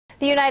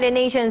The United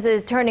Nations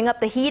is turning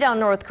up the heat on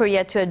North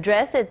Korea to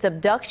address its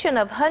abduction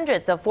of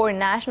hundreds of foreign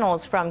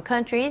nationals from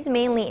countries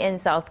mainly in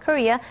South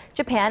Korea,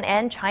 Japan,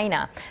 and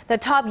China. The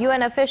top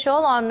UN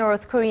official on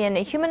North Korean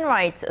human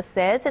rights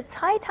says it's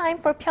high time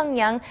for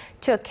Pyongyang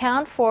to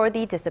account for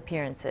the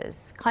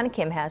disappearances. Connie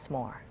Kim has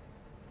more.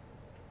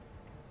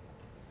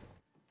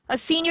 A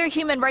senior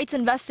human rights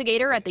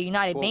investigator at the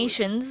United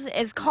Nations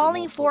is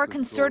calling for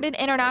concerted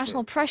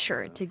international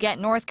pressure to get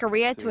North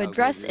Korea to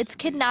address its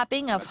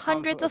kidnapping of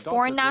hundreds of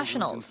foreign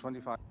nationals.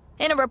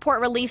 In a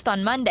report released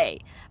on Monday,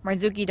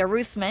 Marzuki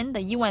Darusman,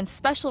 the UN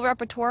Special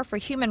Rapporteur for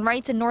Human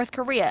Rights in North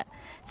Korea,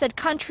 said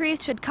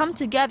countries should come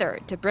together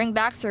to bring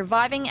back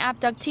surviving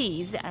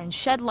abductees and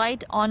shed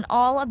light on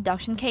all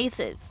abduction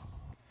cases.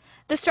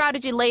 The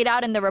strategy laid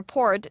out in the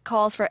report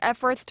calls for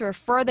efforts to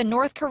refer the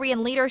North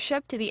Korean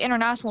leadership to the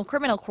International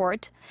Criminal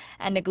Court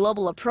and a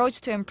global approach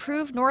to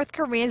improve North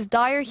Korea's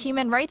dire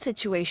human rights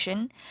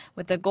situation,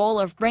 with the goal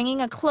of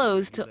bringing a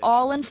close to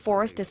all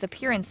enforced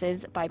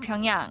disappearances by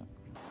Pyongyang.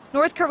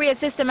 North Korea's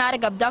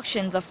systematic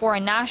abductions of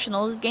foreign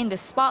nationals gained the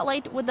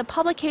spotlight with the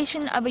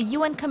publication of a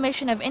UN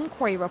Commission of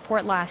Inquiry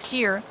report last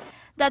year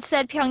that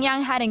said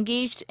Pyongyang had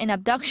engaged in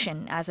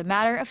abduction as a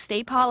matter of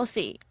state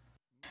policy.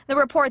 The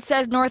report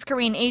says North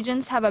Korean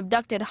agents have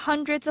abducted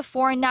hundreds of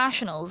foreign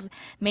nationals,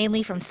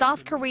 mainly from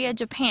South Korea,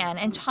 Japan,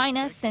 and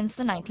China since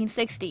the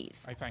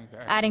 1960s.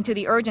 Adding to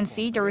the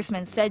urgency,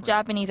 Darusman said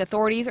Japanese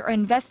authorities are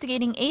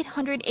investigating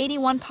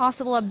 881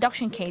 possible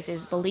abduction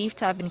cases believed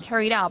to have been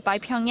carried out by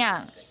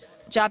Pyongyang.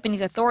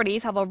 Japanese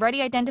authorities have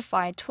already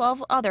identified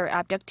 12 other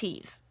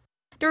abductees.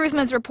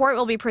 Darusman's report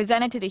will be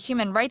presented to the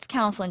Human Rights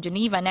Council in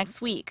Geneva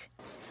next week.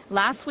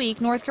 Last week,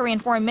 North Korean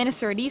Foreign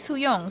Minister Lee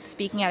Soo-yong,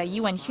 speaking at a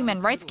UN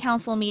Human Rights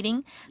Council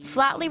meeting,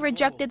 flatly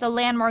rejected the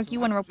landmark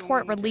UN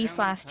report released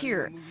last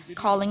year,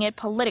 calling it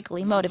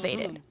politically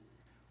motivated.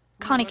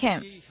 Connie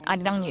Kim,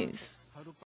 Arirang News.